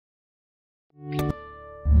Heels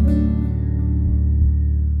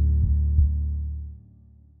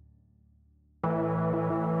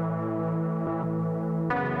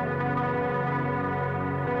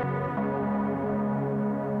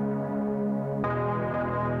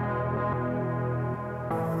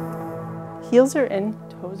are in,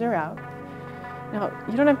 toes are out. Now,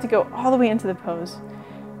 you don't have to go all the way into the pose,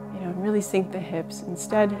 and really sink the hips.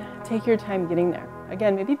 Instead, take your time getting there.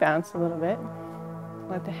 Again, maybe bounce a little bit.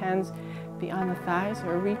 Let the hands be on the thighs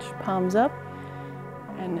or reach palms up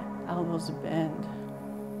and elbows bend.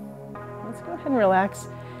 Let's go ahead and relax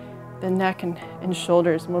the neck and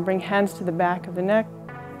shoulders. And we'll bring hands to the back of the neck,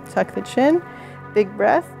 tuck the chin, big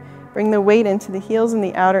breath. Bring the weight into the heels and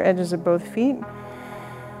the outer edges of both feet.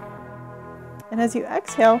 And as you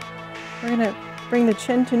exhale, we're going to bring the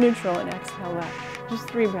chin to neutral and exhale that. Just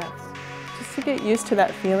 3 breaths. Just to get used to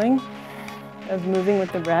that feeling of moving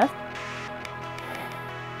with the breath.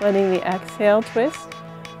 Letting the exhale twist.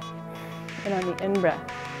 And on the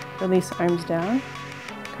in-breath, release arms down.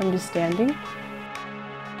 Come to standing.